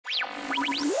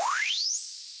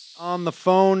On the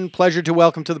phone, pleasure to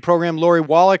welcome to the program Lori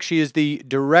Wallach. She is the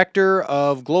Director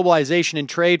of Globalization and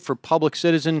Trade for Public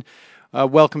Citizen.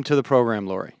 Welcome to the program,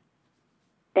 Lori.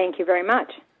 Thank you very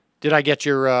much. Did I get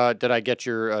your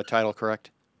title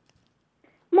correct?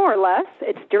 More or less.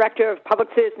 It's Director of Public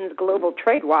Citizen's Global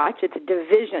Trade Watch. It's a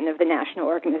division of the national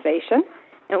organization,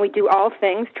 and we do all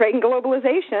things trade and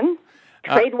globalization.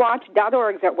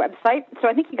 Tradewatch.org is our website, so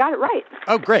I think you got it right.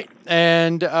 Oh, great.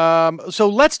 And so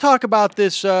let's talk about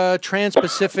this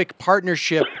Trans-Pacific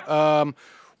Partnership.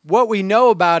 What we know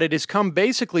about it has come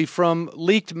basically from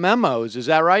leaked memos. Is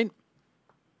that right?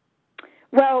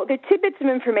 Well, there are tidbits of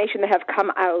information that have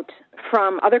come out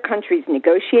from other countries'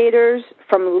 negotiators,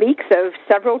 from leaks of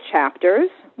several chapters,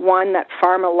 one that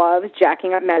pharma loves,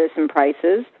 jacking up medicine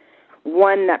prices,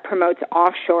 one that promotes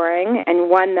offshoring, and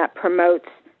one that promotes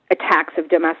attacks of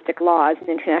domestic laws in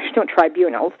international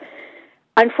tribunals.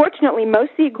 Unfortunately,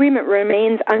 most of the agreement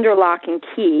remains under lock and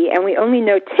key, and we only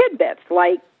know tidbits,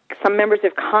 like some members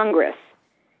of Congress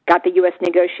got the U.S.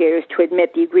 negotiators to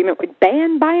admit the agreement would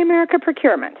ban Buy America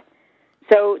procurement.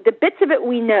 So the bits of it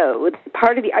we know,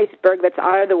 part of the iceberg that's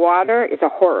out of the water is a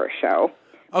horror show.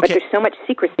 Okay. But there's so much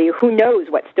secrecy, who knows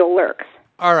what still lurks.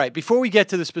 All right. Before we get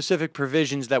to the specific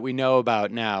provisions that we know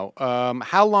about now,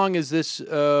 how long has this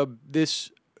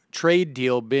trade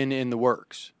deal been in the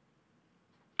works?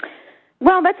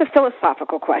 Well, that's a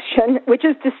philosophical question, which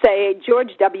is to say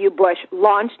George W. Bush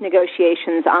launched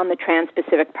negotiations on the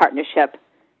Trans-Pacific Partnership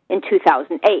in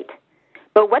 2008.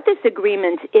 But what this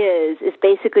agreement is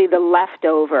basically the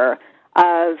leftover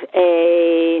of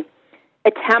a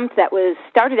attempt that was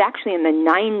started actually in the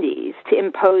 90s to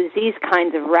impose these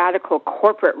kinds of radical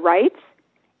corporate rights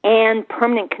and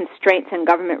permanent constraints on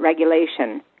government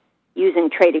regulation using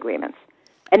trade agreements.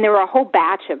 And there were a whole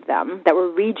batch of them that were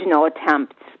regional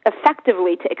attempts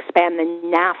effectively to expand the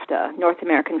NAFTA, North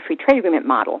American Free Trade Agreement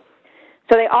model.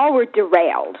 So they all were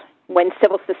derailed when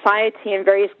civil society and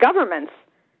various governments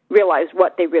realized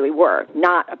what they really were,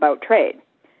 not about trade.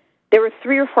 There were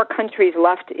 3 or 4 countries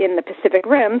left in the Pacific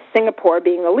Rim, Singapore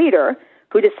being the leader,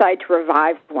 who decided to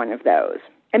revive one of those.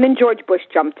 And then George Bush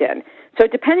jumped in. So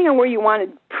depending on where you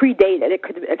want to predate it,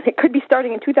 it could be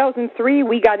starting in 2003.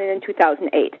 We got in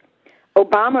 2008.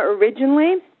 Obama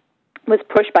originally was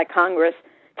pushed by Congress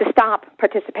to stop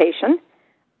participation,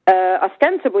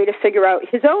 ostensibly to figure out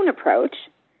his own approach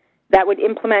that would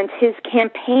implement his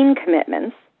campaign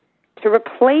commitments to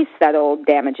replace that old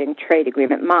damaging trade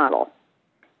agreement model.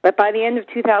 But by the end of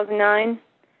 2009,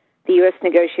 the U.S.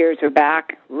 negotiators were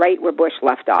back right where Bush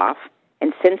left off.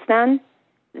 And since then,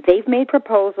 they've made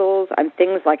proposals on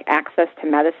things like access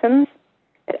to medicines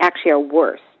that actually are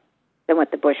worse than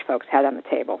what the Bush folks had on the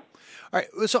table. All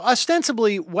right. So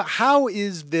ostensibly, how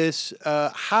is this?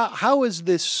 How is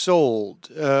this sold?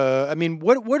 I mean,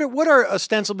 what are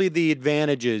ostensibly the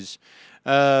advantages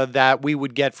that we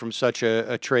would get from such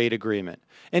a trade agreement?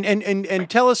 And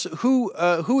tell us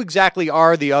who exactly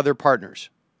are the other partners?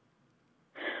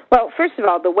 Well, first of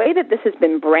all, the way that this has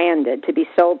been branded to be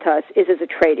sold to us is as a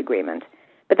trade agreement,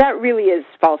 but that really is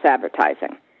false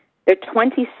advertising. There are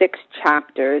 26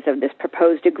 chapters of this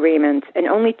proposed agreement, and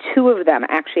only 2 of them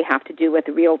actually have to do with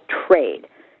real trade,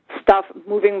 stuff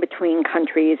moving between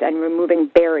countries and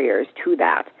removing barriers to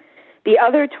that. The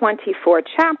other 24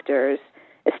 chapters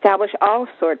establish all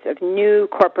sorts of new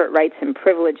corporate rights and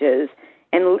privileges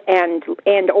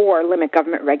and or limit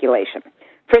government regulation.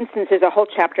 For instance, there's a whole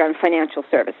chapter on financial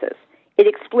services. It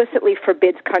explicitly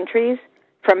forbids countries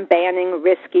from banning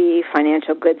risky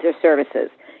financial goods or services.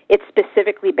 It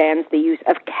specifically bans the use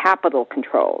of capital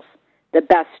controls, the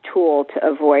best tool to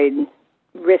avoid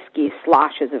risky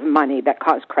sloshes of money that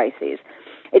cause crises.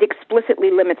 It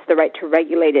explicitly limits the right to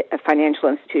regulate a financial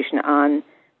institution on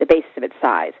the basis of its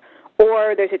size.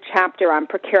 Or there's a chapter on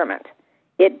procurement.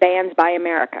 It bans Buy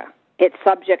America. It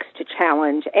subjects to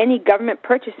challenge any government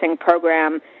purchasing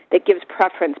program that gives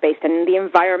preference based on the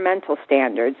environmental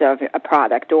standards of a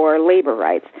product or labor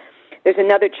rights. There's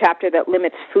another chapter that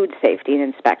limits food safety and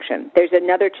inspection. There's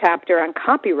another chapter on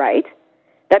copyright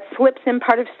that slips in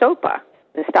part of SOPA,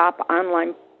 the Stop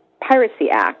Online Piracy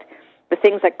Act, the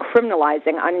things like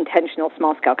criminalizing unintentional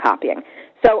small-scale copying.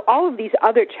 So all of these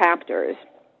other chapters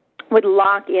would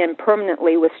lock in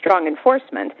permanently with strong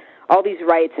enforcement all these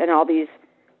rights and all these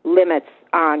limits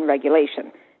on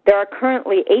regulation. There are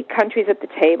currently 8 countries at the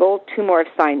table. 2 more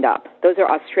have signed up. Those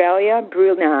are Australia,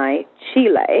 Brunei,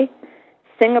 Chile,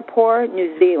 Singapore,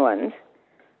 New Zealand,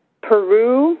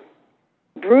 Peru,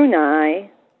 Brunei,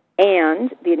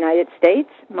 and the United States,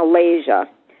 Malaysia.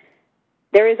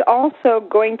 There is also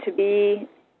going to be,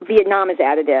 Vietnam is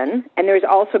added in, and there is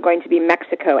also going to be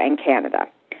Mexico and Canada.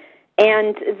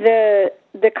 And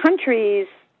the countries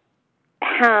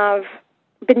have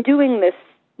been doing this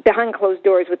behind closed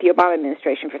doors with the Obama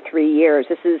administration for 3 years.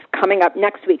 This is coming up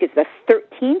next week is the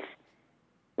 13th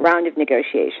round of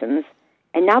negotiations,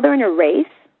 and now they're in a race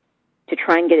to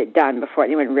try and get it done before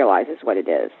anyone realizes what it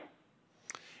is.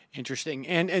 Interesting.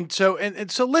 And so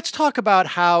let's talk about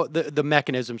how the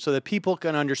mechanism, so that people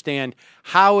can understand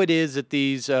how it is that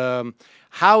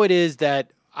that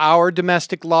our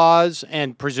domestic laws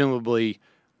and presumably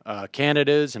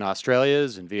Canada's and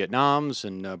Australia's and Vietnam's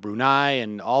and Brunei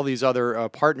and all these other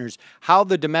partners, how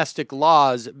the domestic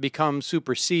laws become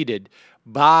superseded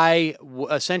by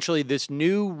essentially this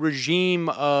new regime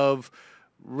of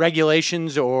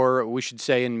regulations, or we should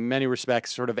say in many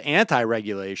respects sort of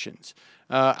anti-regulations.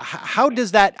 How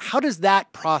does that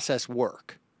process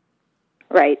work?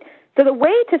 Right. So the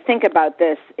way to think about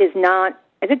this is not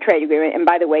as a trade agreement, and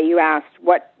by the way, you asked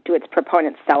what do its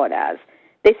proponents sell it as.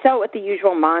 They sell it with the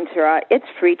usual mantra, it's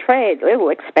free trade, it will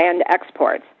expand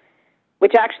exports,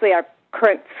 which actually our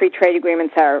current free trade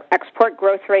agreements, our export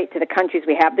growth rate to the countries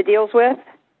we have the deals with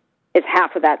is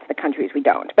half of that to the countries we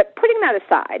don't. But putting that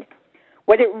aside,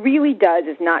 what it really does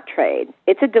is not trade.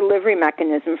 It's a delivery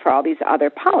mechanism for all these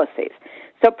other policies.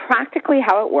 So practically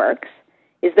how it works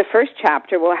is the first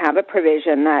chapter will have a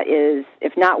provision that is,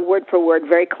 if not word for word,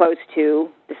 very close to,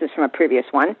 this is from a previous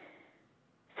one,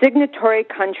 signatory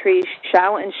countries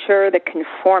shall ensure the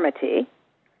conformity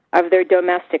of their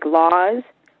domestic laws,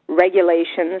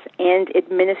 regulations, and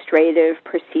administrative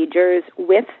procedures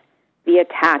with the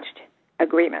attached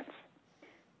agreements.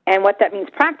 And what that means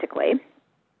practically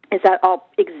is that all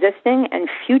existing and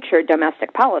future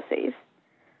domestic policies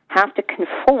have to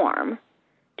conform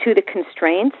to the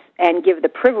constraints and give the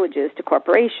privileges to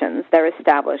corporations that are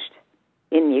established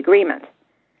in the agreement.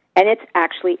 And it's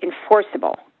actually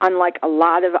enforceable, unlike a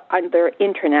lot of other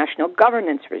international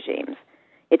governance regimes.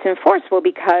 It's enforceable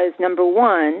because, number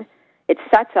one, it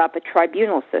sets up a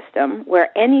tribunal system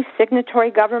where any signatory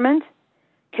government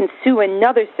can sue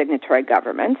another signatory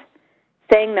government,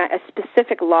 saying that a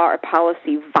specific law or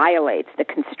policy violates the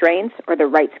constraints or the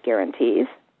rights guarantees.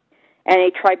 And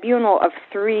a tribunal of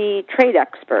 3 trade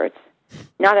experts,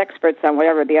 not experts on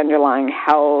whatever the underlying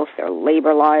health or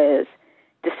labor law is,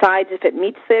 decides if it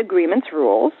meets the agreement's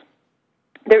rules.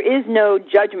 There is no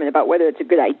judgment about whether it's a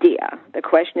good idea. The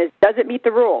question is, does it meet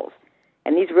the rules?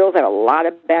 And these rules have a lot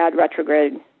of bad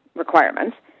retrograde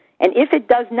requirements. And if it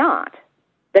does not,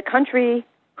 the country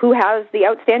who has the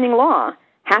outstanding law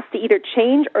has to either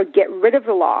change or get rid of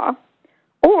the law,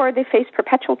 or they face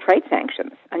perpetual trade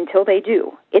sanctions until they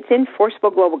do. It's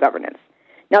enforceable global governance.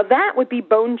 Now, that would be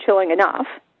bone-chilling enough,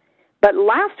 but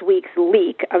last week's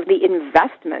leak of the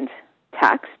investment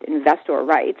text, investor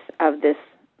rights, of this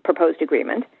proposed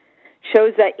agreement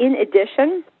shows that, in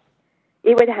addition,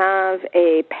 it would have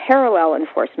a parallel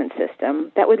enforcement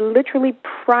system that would literally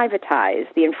privatize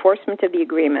the enforcement of the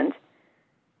agreement,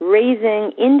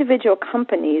 raising individual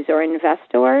companies or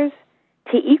investors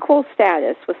to equal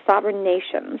status with sovereign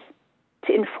nations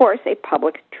to enforce a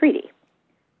public treaty.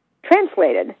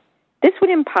 Translated, this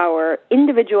would empower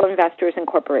individual investors and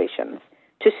corporations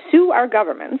to sue our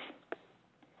governments,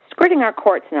 skirting our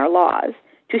courts and our laws,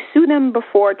 to sue them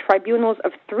before tribunals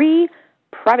of 3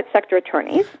 private sector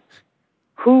attorneys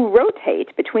who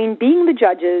rotate between being the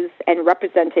judges and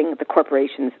representing the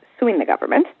corporations suing the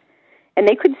government. And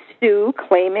they could sue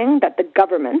claiming that the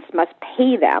governments must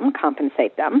pay them,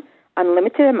 compensate them,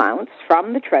 unlimited amounts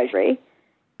from the Treasury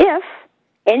if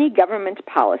any government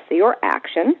policy or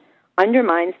action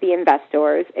undermines the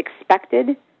investors'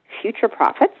 expected future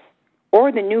profits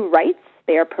or the new rights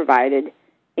they are provided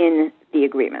in the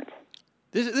agreement.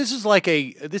 This is like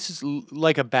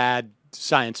a bad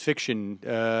science fiction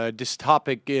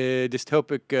dystopic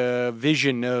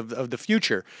vision of the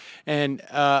future, and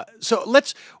so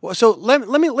let's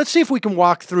see if we can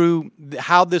walk through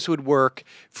how this would work.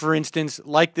 For instance,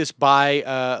 like this Buy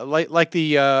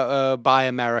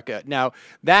America. Now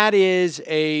that is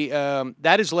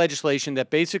legislation that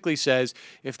basically says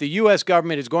if the U.S.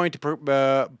 government is going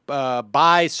to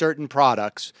buy certain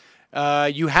products,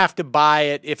 you have to buy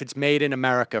it if it's made in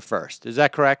America first. Is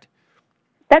that correct?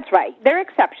 That's right. There are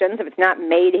exceptions if it's not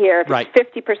made here, if it's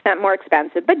 50% more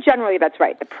expensive, but generally that's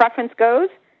right. The preference goes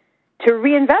to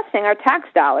reinvesting our tax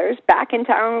dollars back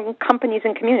into our own companies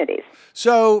and communities.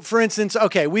 So, for instance,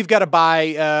 okay, we've got to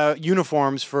buy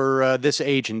uniforms for this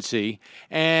agency,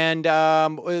 and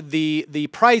the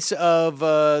price of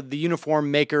the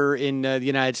uniform maker in the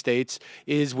United States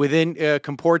is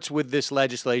comports with this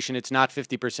legislation. It's not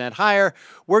 50% higher.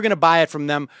 We're going to buy it from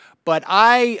them. But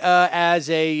I, as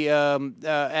a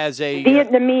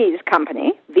Vietnamese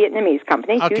company, Vietnamese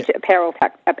company, huge apparel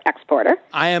exporter.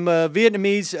 I am a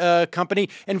Vietnamese company.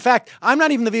 In fact, I'm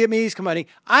not even the Vietnamese company.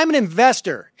 I'm an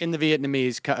investor in the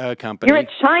Vietnamese company. You're a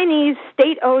Chinese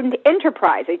state-owned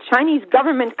enterprise, a Chinese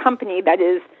government company that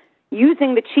is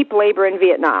using the cheap labor in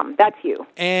Vietnam. That's you.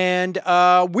 And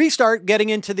we start getting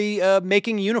into the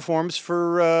making uniforms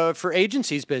for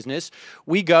agencies business.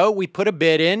 We go, we put a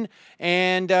bid in,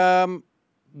 and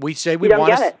we say we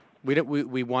want it.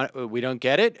 We don't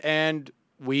get it, and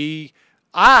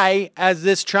I, as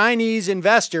this Chinese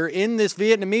investor in this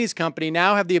Vietnamese company,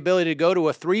 now have the ability to go to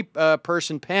a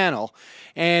three-person panel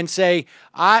and say,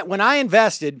 when I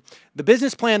invested, the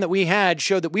business plan that we had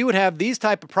showed that we would have these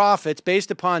type of profits based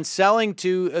upon selling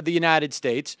to the United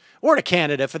States, or to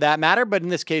Canada for that matter, but in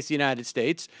this case, the United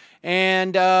States.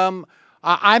 And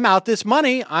I'm out this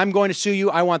money. I'm going to sue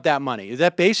you. I want that money. Is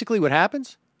that basically what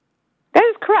happens? That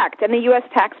is correct, and the U.S.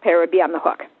 taxpayer would be on the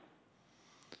hook.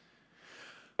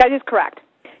 That is correct.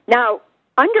 Now,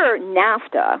 under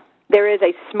NAFTA, there is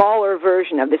a smaller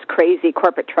version of this crazy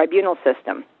corporate tribunal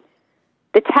system.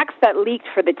 The text that leaked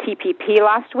for the TPP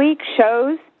last week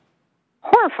shows,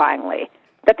 horrifyingly,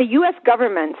 that the U.S.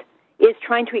 government is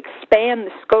trying to expand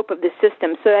the scope of the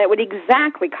system so that it would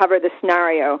exactly cover the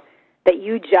scenario that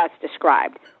you just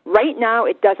described. Right now,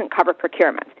 it doesn't cover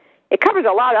procurement. It covers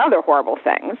a lot of other horrible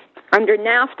things. Under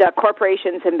NAFTA,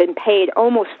 corporations have been paid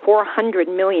almost $400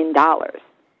 million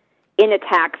in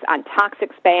attacks on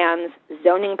toxic bans,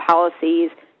 zoning policies,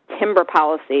 timber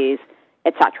policies,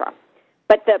 etc.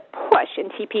 But the push in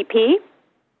TPP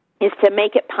is to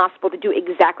make it possible to do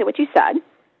exactly what you said,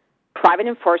 private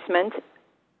enforcement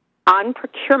on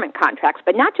procurement contracts,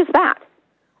 but not just that.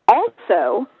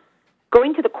 Also,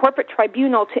 going to the corporate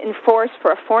tribunal to enforce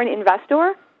for a foreign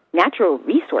investor natural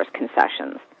resource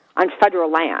concessions on federal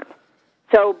land.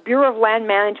 So Bureau of Land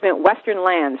Management, Western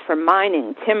lands for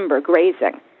mining, timber,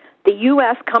 grazing. The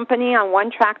U.S. company on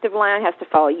one tract of land has to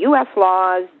follow U.S.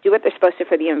 laws, do what they're supposed to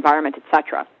for the environment,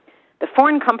 etc. The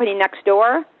foreign company next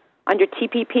door, under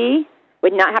TPP,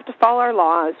 would not have to follow our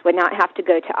laws, would not have to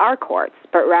go to our courts,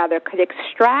 but rather could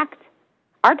extract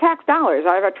our tax dollars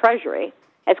out of our treasury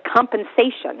as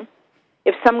compensation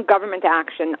if some government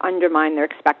action undermined their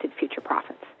expected future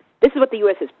profits. This is what the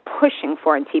U.S. is pushing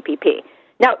for in TPP.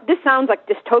 Now, this sounds like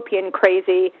dystopian,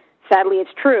 crazy. Sadly,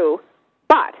 it's true.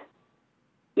 But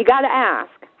you got to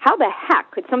ask, how the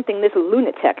heck could something this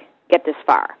lunatic get this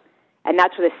far? And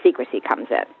that's where the secrecy comes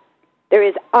in. There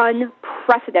is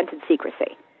unprecedented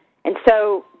secrecy. And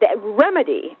so the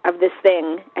remedy of this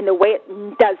thing and the way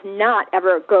it does not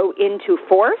ever go into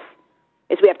force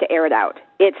is we have to air it out.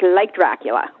 It's like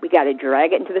Dracula. We got to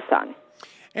drag it into the sun.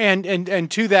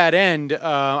 And to that end,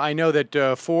 I know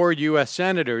that 4 U.S.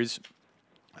 senators,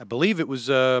 I believe it was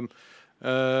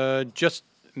I guess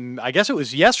it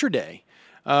was yesterday,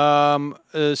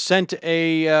 sent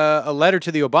a letter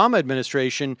to the Obama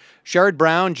administration. Sherrod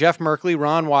Brown, Jeff Merkley,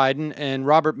 Ron Wyden, and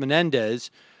Robert Menendez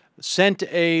sent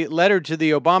a letter to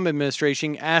the Obama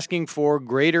administration asking for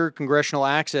greater congressional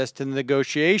access to the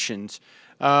negotiations.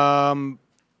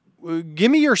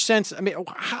 Give me your sense. I mean,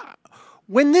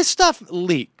 when this stuff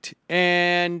leaked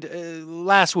and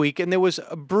last week, and there was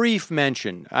a brief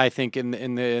mention, I think, in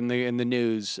the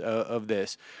news of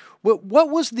this. What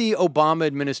was the Obama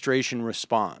administration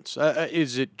response?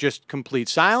 Is it just complete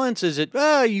silence? Is it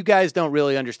you guys don't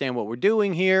really understand what we're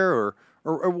doing here,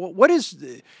 or what is?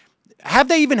 Have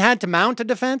they even had to mount a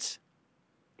defense?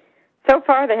 So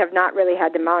far, they have not really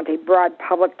had to mount a broad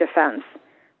public defense.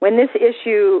 When this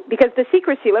issue, because the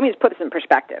secrecy, let me just put this in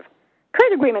perspective.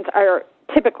 Trade agreements are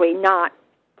typically not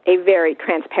a very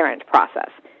transparent process.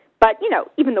 But,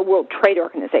 even the World Trade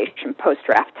Organization posts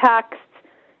draft texts,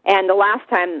 and the last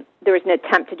time there was an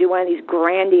attempt to do one of these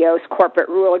grandiose corporate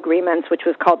rule agreements, which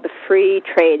was called the Free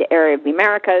Trade Area of the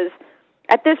Americas,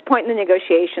 at this point in the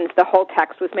negotiations, the whole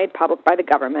text was made public by the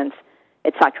governments,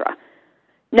 etc.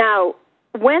 Now,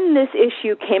 when this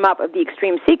issue came up of the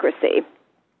extreme secrecy,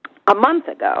 a month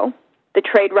ago, the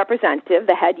trade representative,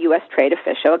 the head U.S. trade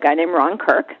official, a guy named Ron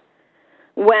Kirk,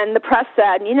 when the press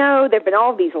said, there have been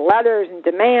all these letters and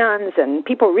demands, and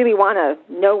people really want to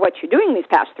know what you're doing these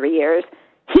past 3 years,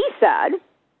 he said,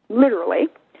 literally,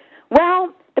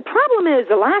 well, the problem is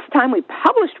the last time we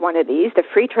published one of these, the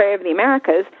Free Trade of the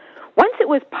Americas, once it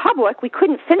was public, we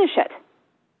couldn't finish it.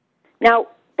 Now,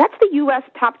 that's the U.S.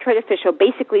 top trade official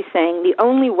basically saying the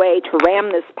only way to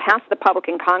ram this past the public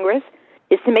in Congress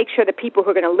is to make sure the people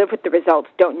who are going to live with the results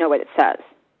don't know what it says.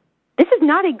 This is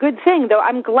not a good thing, though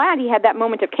I'm glad he had that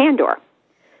moment of candor.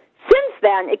 Since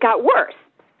then, it got worse,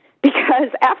 because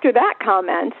after that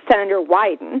comment, Senator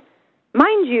Wyden,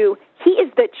 mind you, he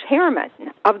is the chairman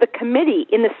of the committee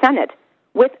in the Senate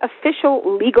with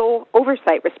official legal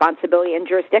oversight responsibility and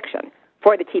jurisdiction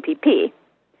for the TPP,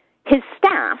 his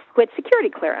staff, who had security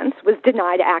clearance, was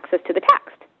denied access to the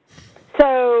text.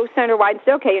 So Senator Wyden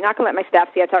said, okay, you're not going to let my staff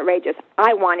see it. It's outrageous.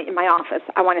 I want it in my office.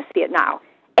 I want to see it now.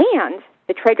 And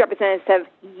the trade representatives said,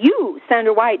 you,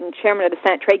 Senator Wyden, chairman of the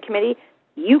Senate Trade Committee,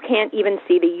 you can't even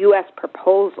see the U.S.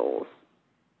 proposals,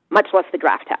 much less the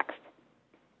draft text.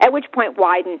 At which point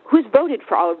Wyden, who's voted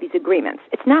for all of these agreements,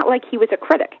 it's not like he was a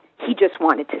critic. He just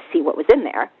wanted to see what was in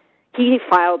there. He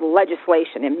filed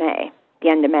legislation in May, the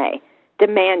end of May,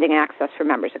 demanding access for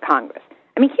members of Congress.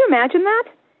 I mean, can you imagine that?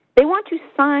 They want to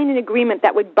sign an agreement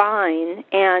that would bind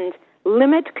and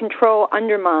limit, control,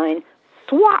 undermine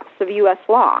swaths of U.S.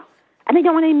 law. And they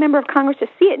don't want any member of Congress to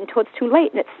see it until it's too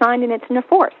late and it's signed and it's in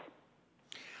force.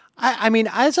 I mean,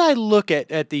 as I look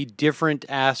at the different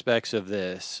aspects of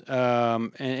this,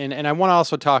 and I want to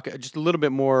also talk just a little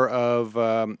bit more of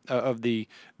the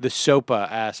SOPA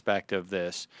aspect of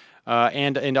this,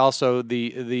 and also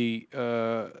the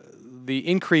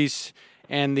increase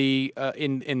and the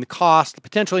in the cost, the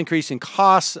potential increase in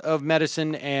costs of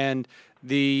medicine, and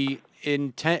the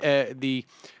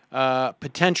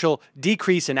potential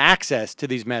decrease in access to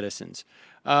these medicines.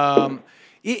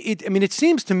 It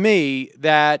seems to me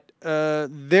that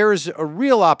there's a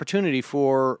real opportunity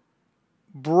for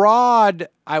broad,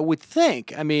 I would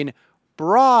think,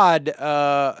 broad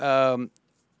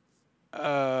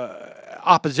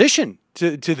opposition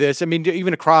to this. I mean,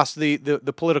 even across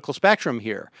the political spectrum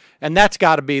here. And that's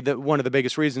got to be one of the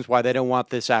biggest reasons why they don't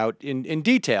want this out in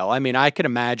detail. I mean, I could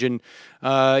imagine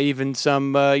even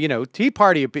some, Tea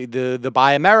Party, the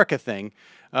Buy America thing,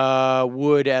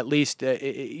 would at least,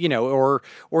 or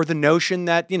the notion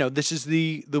that, this is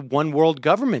the one world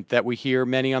government that we hear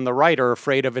many on the right are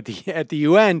afraid of at the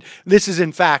UN. This is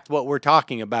in fact what we're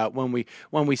talking about when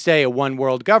we say a one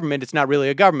world government. It's not really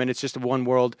a government. It's just a one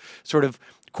world sort of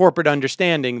corporate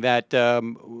understanding that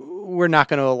we're not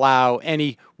going to allow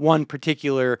any one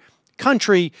particular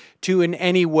country to in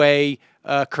any way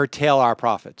curtail our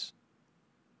profits.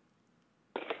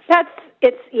 That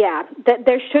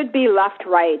there should be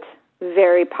left-right,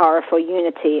 very powerful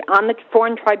unity on the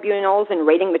foreign tribunals and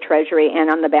raiding the Treasury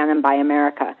and on the ban and Buy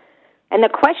America. And the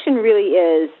question really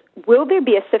is, will there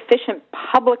be a sufficient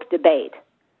public debate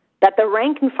that the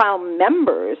rank-and-file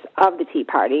members of the Tea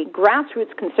Party,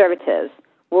 grassroots conservatives,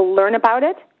 will learn about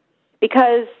it?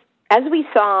 Because as we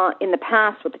saw in the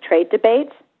past with the trade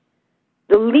debates,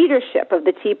 the leadership of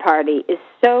the Tea Party is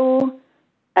so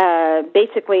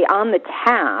basically on the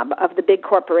tab of the big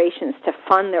corporations to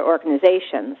fund their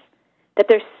organizations that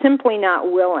they're simply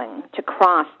not willing to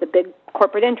cross the big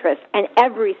corporate interests, and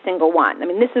every single one. I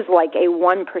mean, this is like a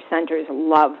one-percenter's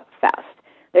love fest.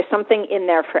 There's something in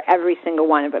there for every single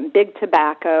one of them. Big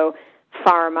tobacco,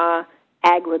 pharma,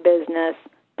 agribusiness,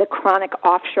 the chronic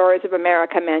offshores of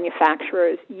America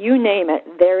manufacturers, you name it,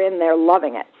 they're in there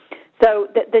loving it. So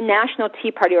the national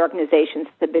Tea Party organizations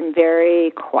have been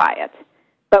very quiet.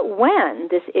 But when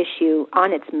this issue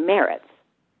on its merits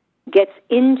gets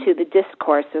into the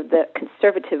discourse of the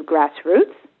conservative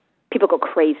grassroots, people go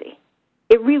crazy.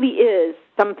 It really is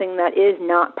something that is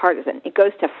not partisan. It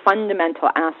goes to fundamental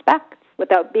aspects,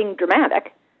 without being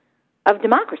dramatic, of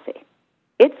democracy.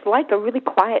 It's like a really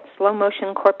quiet,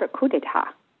 slow-motion corporate coup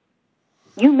d'etat.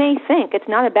 You may think it's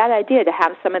not a bad idea to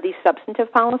have some of these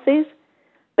substantive policies,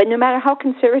 but no matter how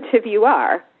conservative you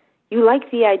are, you like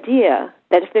the idea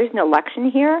that if there's an election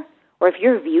here, or if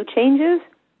your view changes,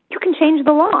 you can change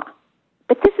the law.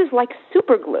 But this is like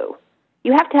super glue.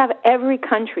 You have to have every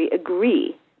country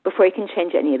agree before you can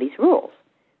change any of these rules.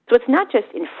 So it's not just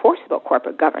enforceable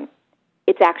corporate governance.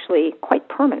 It's actually quite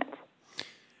permanent.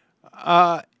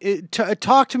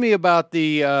 Talk to me about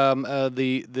the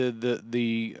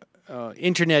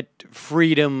internet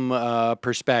freedom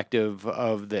perspective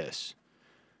of this.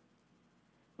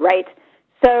 Right.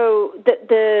 So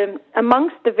the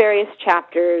amongst the various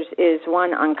chapters is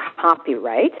one on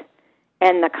copyright,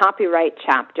 and the copyright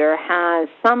chapter has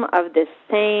some of the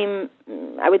same,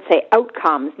 I would say,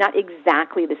 outcomes, not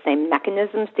exactly the same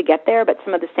mechanisms to get there, but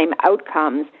some of the same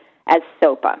outcomes as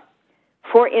SOPA.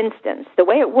 For instance, the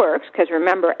way it works, because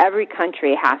remember, every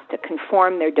country has to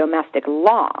conform their domestic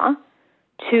law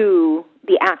to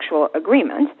the actual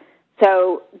agreement.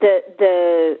 So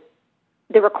the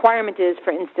requirement is,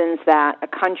 for instance, that a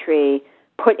country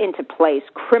put into place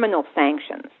criminal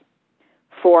sanctions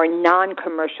for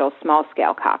non-commercial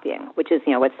small-scale copying, which is,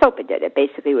 what SOPA did. It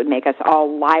basically would make us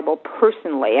all liable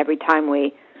personally every time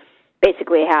we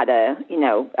basically had a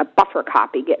buffer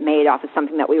copy get made off of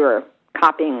something that we were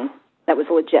copying that was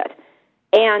legit.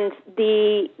 And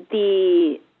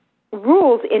the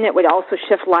rules in it would also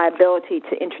shift liability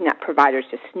to Internet providers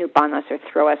to snoop on us or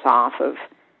throw us off of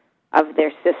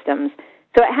their systems.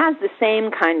 So it has the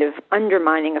same kind of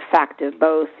undermining effect of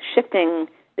both shifting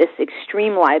this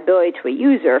extreme liability to a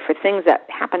user for things that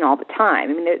happen all the time.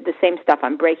 I mean, the same stuff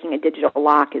on breaking a digital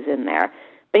lock is in there.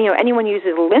 But, anyone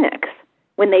uses Linux,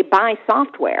 when they buy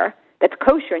software that's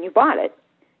kosher and you bought it,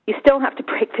 you still have to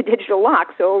break the digital lock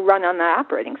so it'll run on that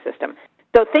operating system.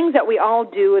 So things that we all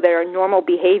do that are normal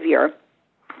behavior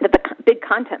that the big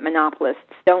content monopolists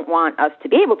don't want us to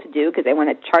be able to do because they want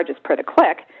to charge us per the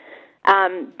click,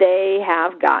 they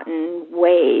have gotten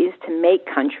ways to make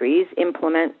countries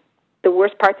implement the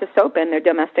worst parts of SOPA in their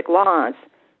domestic laws.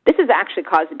 This has actually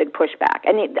caused a big pushback.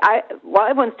 And while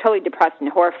everyone's totally depressed and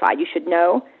horrified, you should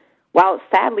know, while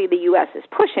sadly the U.S. is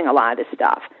pushing a lot of this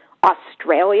stuff,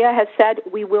 Australia has said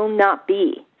we will not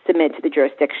be submitted to the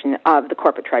jurisdiction of the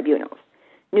corporate tribunals.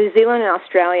 New Zealand and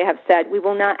Australia have said we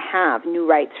will not have new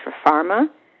rights for pharma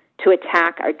to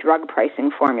attack our drug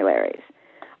pricing formularies.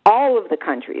 All of the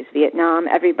countries, Vietnam,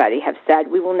 everybody, have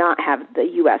said we will not have the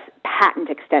U.S. patent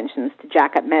extensions to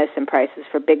jack up medicine prices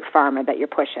for big pharma that you're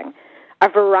pushing. A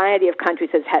variety of countries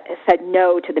has said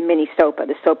no to the mini SOPA,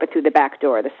 the SOPA through the back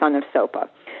door, the son of SOPA.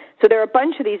 So there are a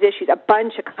bunch of these issues, a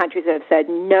bunch of countries that have said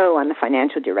no on the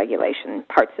financial deregulation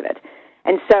parts of it.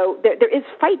 And so there is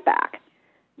fight back.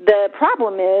 The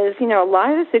problem is, a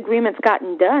lot of this agreement's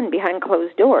gotten done behind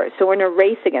closed doors, so we're in a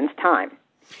race against time.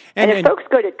 And if folks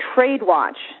go to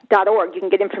tradewatch.org, you can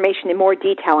get information in more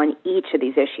detail on each of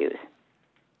these issues.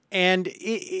 And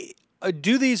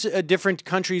do these different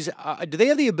countries, do they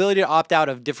have the ability to opt out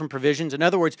of different provisions? In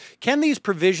other words, can these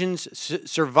provisions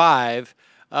survive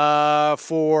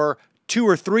for two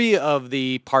or three of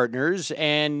the partners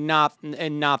and not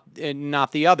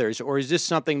the others? Or is this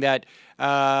something that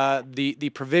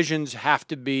the provisions have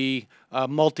to be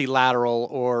multilateral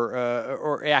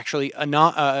or actually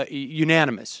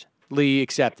unanimously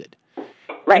accepted?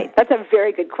 Right. That's a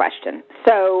very good question.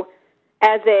 So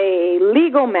as a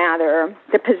legal matter,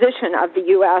 the position of the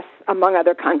U.S., among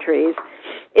other countries,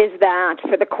 is that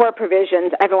for the core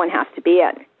provisions, everyone has to be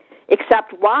in.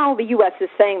 Except while the U.S. is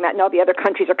saying that, and all the other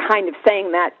countries are kind of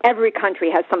saying that, every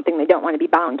country has something they don't want to be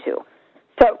bound to.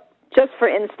 So just for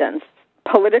instance,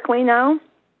 politically now,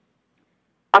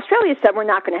 Australia said we're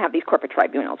not going to have these corporate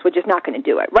tribunals. We're just not going to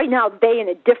do it. Right now, they, in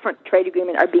a different trade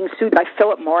agreement, are being sued by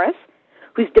Philip Morris,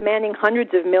 who's demanding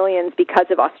hundreds of millions because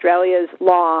of Australia's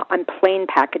law on plain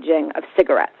packaging of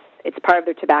cigarettes. It's part of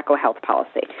their tobacco health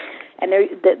policy. And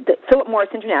the Philip Morris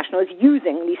International is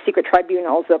using these secret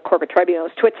tribunals, the corporate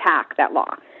tribunals, to attack that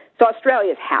law. So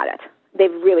Australia's had it.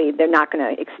 They're not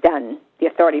going to extend the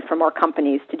authority for more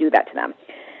companies to do that to them.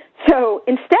 So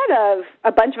instead of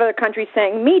a bunch of other countries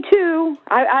saying, me too,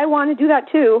 I want to do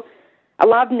that too, a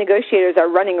lot of the negotiators are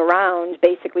running around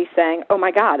basically saying, oh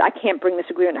my God, I can't bring this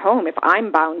agreement home if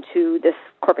I'm bound to this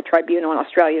corporate tribunal and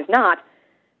Australia's not.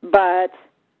 But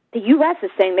the U.S. is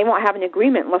saying they won't have an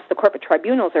agreement unless the corporate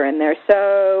tribunals are in there.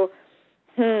 So,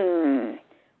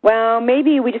 well,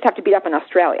 maybe we just have to beat up on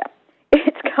Australia.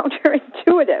 It's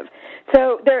counterintuitive.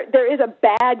 So there is a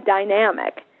bad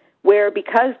dynamic where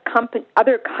because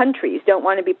other countries don't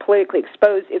want to be politically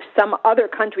exposed if some other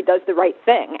country does the right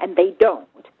thing, and they don't,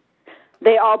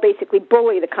 they all basically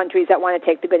bully the countries that want to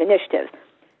take the good initiatives.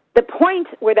 The point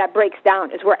where that breaks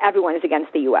down is where everyone is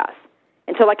against the U.S.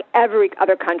 And so like every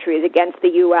other country is against the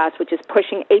U.S., which is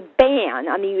pushing a ban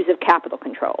on the use of capital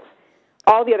controls.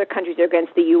 All the other countries are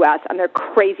against the U.S. on their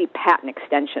crazy patent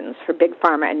extensions for big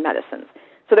pharma and medicines.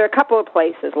 So there are a couple of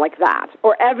places like that.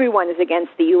 Or everyone is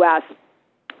against the U.S.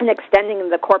 and extending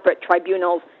the corporate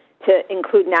tribunals to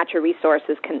include natural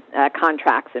resources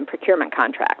contracts and procurement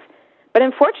contracts. But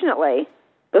unfortunately,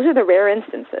 those are the rare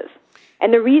instances.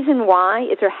 And the reason why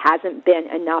is there hasn't been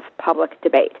enough public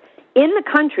debate. In the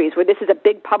countries where this is a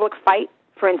big public fight,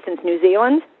 for instance, New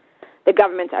Zealand, the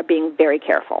governments are being very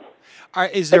careful.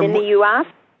 But in the U.S.,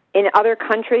 in other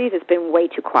countries, it's been way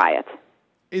too quiet.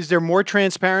 Is there more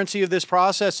transparency of this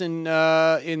process in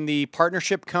the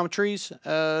partnership countries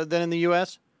than in the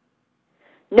U.S.?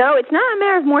 No, it's not a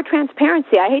matter of more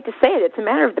transparency. I hate to say it. It's a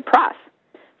matter of the press.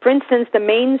 For instance, the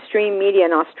mainstream media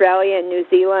in Australia and New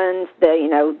Zealand,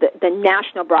 the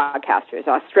national broadcasters,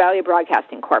 Australia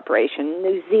Broadcasting Corporation,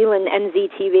 New Zealand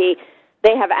NZTV,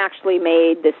 they have actually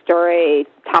made this story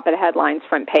top of the headlines,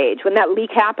 front page. When that leak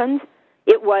happened,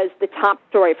 it was the top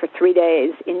story for 3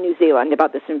 days in New Zealand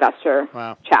about this investor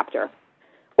chapter.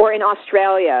 Or in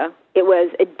Australia, it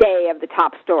was a day of the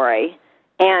top story.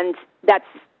 And that's,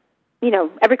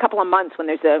 every couple of months when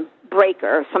there's a break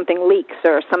or something leaks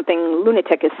or something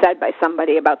lunatic is said by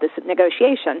somebody about this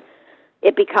negotiation,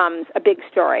 it becomes a big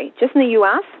story. Just in the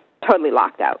U.S., totally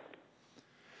locked out.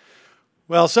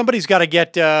 Well, somebody's got to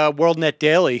get WorldNet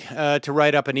Daily to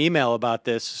write up an email about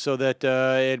this so that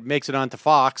it makes it onto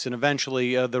Fox and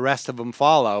eventually the rest of them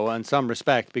follow in some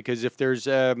respect. Because if there's,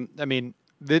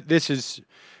 this is,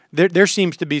 there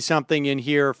seems to be something in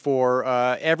here for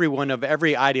everyone of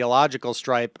every ideological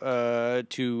stripe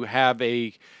to have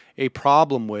a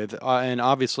problem with, and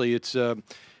obviously it's a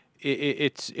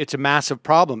massive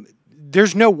problem.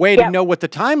 There's no way to know what the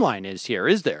timeline is here,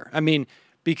 is there? I mean,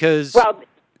 because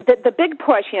the big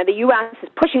push, the U.S. is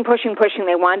pushing.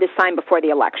 They wanted to sign before the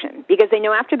election because they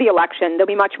know after the election there'll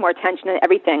be much more attention on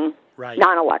everything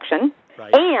non-election.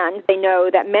 Right. And they know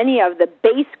that many of the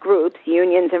base groups,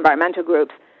 unions, environmental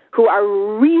groups, who are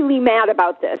really mad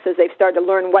about this as they've started to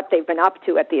learn what they've been up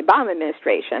to at the Obama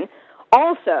administration,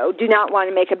 also do not want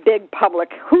to make a big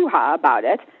public hoo-ha about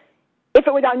it if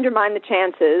it would undermine the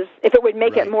chances, if it would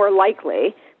make it more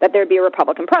likely that there'd be a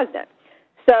Republican president.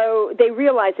 So they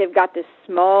realize they've got this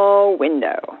small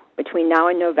window between now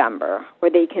and November where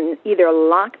they can either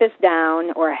lock this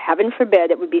down or, heaven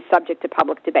forbid, it would be subject to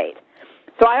public debate.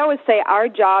 So I always say our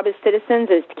job as citizens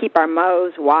is to keep our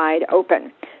mouths wide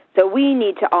open. So we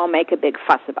need to all make a big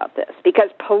fuss about this because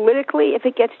politically, if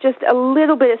it gets just a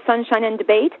little bit of sunshine and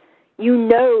debate,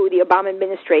 the Obama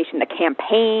administration, the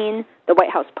campaign, the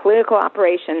White House political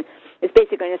operation is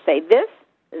basically going to say this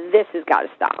has got to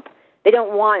stop. They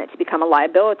don't want it to become a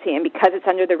liability, and because it's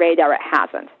under the radar, it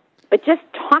hasn't. But just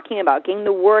talking about, getting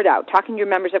the word out, talking to your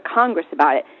members of Congress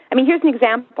about it. I mean, here's an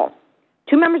example.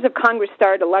 2 members of Congress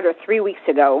started a letter 3 weeks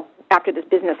ago after this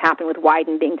business happened with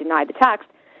Wyden being denied the text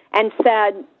and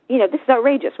said, this is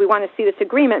outrageous. We want to see this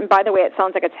agreement, and by the way, it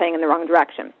sounds like it's heading in the wrong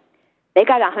direction. They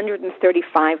got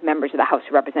 135 members of the House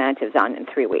of Representatives on in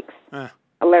 3 weeks, a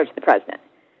letter to the president.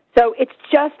 So it's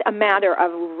just a matter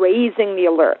of raising the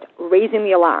alert, raising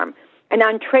the alarm. And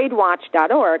on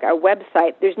tradewatch.org, our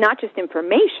website, there's not just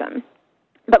information,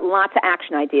 but lots of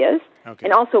action ideas,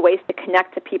 and also ways to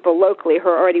connect to people locally who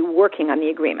are already working on the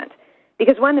agreement.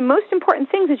 Because one of the most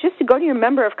important things is just to go to your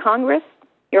member of Congress,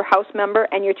 your House member,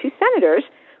 and your 2 senators,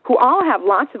 who all have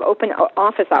lots of open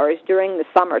office hours during the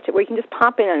summer where you can just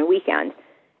pop in on a weekend,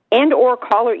 and or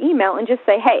call or email and just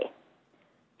say, hey,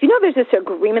 do you know there's this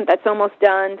agreement that's almost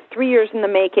done, 3 years in the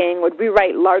making, would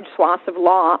rewrite large swaths of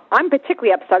law? I'm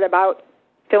particularly upset about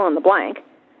fill in the blank.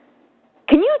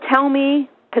 Can you tell me,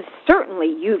 because certainly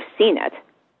you've seen it,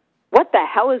 what the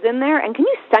hell is in there, and can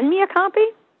you send me a copy?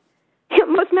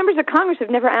 Most members of Congress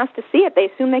have never asked to see it. They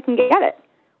assume they can get it.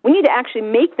 We need to actually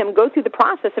make them go through the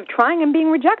process of trying and being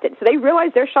rejected so they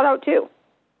realize they're shut out too.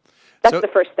 That's the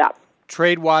first step.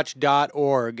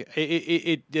 Tradewatch.org,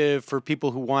 for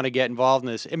people who want to get involved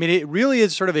in this. I mean, it really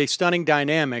is sort of a stunning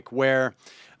dynamic where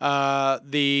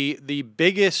the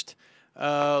biggest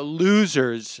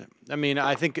losers, I mean,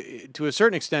 I think to a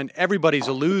certain extent, everybody's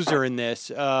a loser in this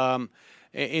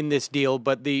deal,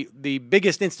 but the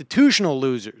biggest institutional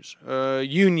losers,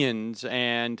 unions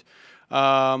and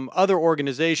other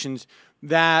organizations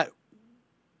that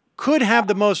could have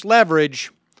the most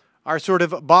leverage are sort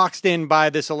of boxed in by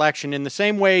this election. In the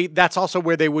same way, that's also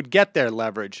where they would get their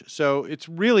leverage. So it's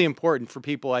really important for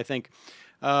people, I think,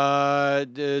 to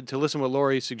listen to what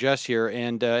Lori suggests here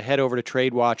and head over to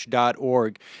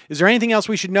tradewatch.org. Is there anything else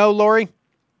we should know, Lori?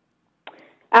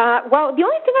 Well, the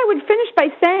only thing I would finish by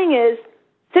saying is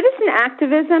citizen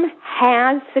activism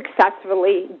has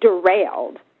successfully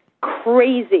derailed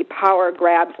crazy power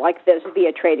grabs like this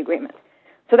via trade agreement.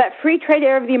 So that free trade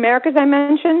area of the Americas I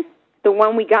mentioned, the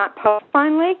one we got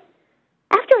finally,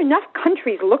 after enough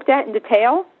countries looked at in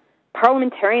detail,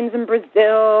 parliamentarians in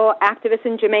Brazil, activists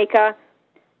in Jamaica,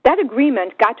 that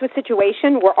agreement got to a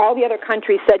situation where all the other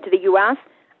countries said to the U.S.,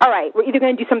 all right, we're either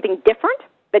going to do something different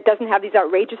that doesn't have these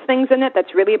outrageous things in it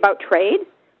that's really about trade,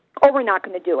 or we're not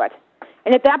going to do it.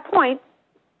 And at that point,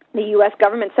 the U.S.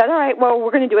 government said, all right, well,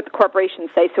 we're going to do what the corporations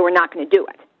say, so we're not going to do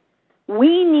it.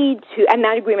 We need to, and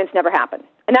that agreement's never happened.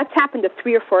 And that's happened to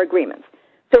 3 or 4 agreements.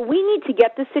 So we need to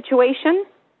get this situation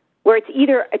where it's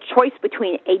either a choice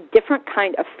between a different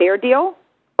kind of fair deal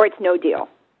or it's no deal.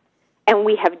 And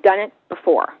we have done it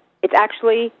before. It's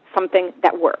actually something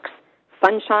that works.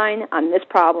 Sunshine on this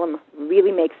problem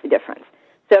really makes the difference.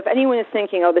 So if anyone is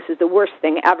thinking, oh, this is the worst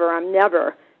thing ever, I'm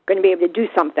never going to be able to do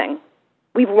something,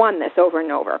 we've won this over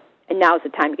and over, and now's the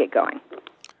time to get going.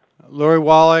 Lori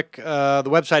Wallach, the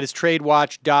website is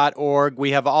tradewatch.org.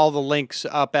 We have all the links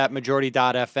up at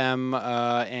majority.fm,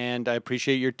 and I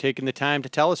appreciate your taking the time to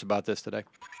tell us about this today.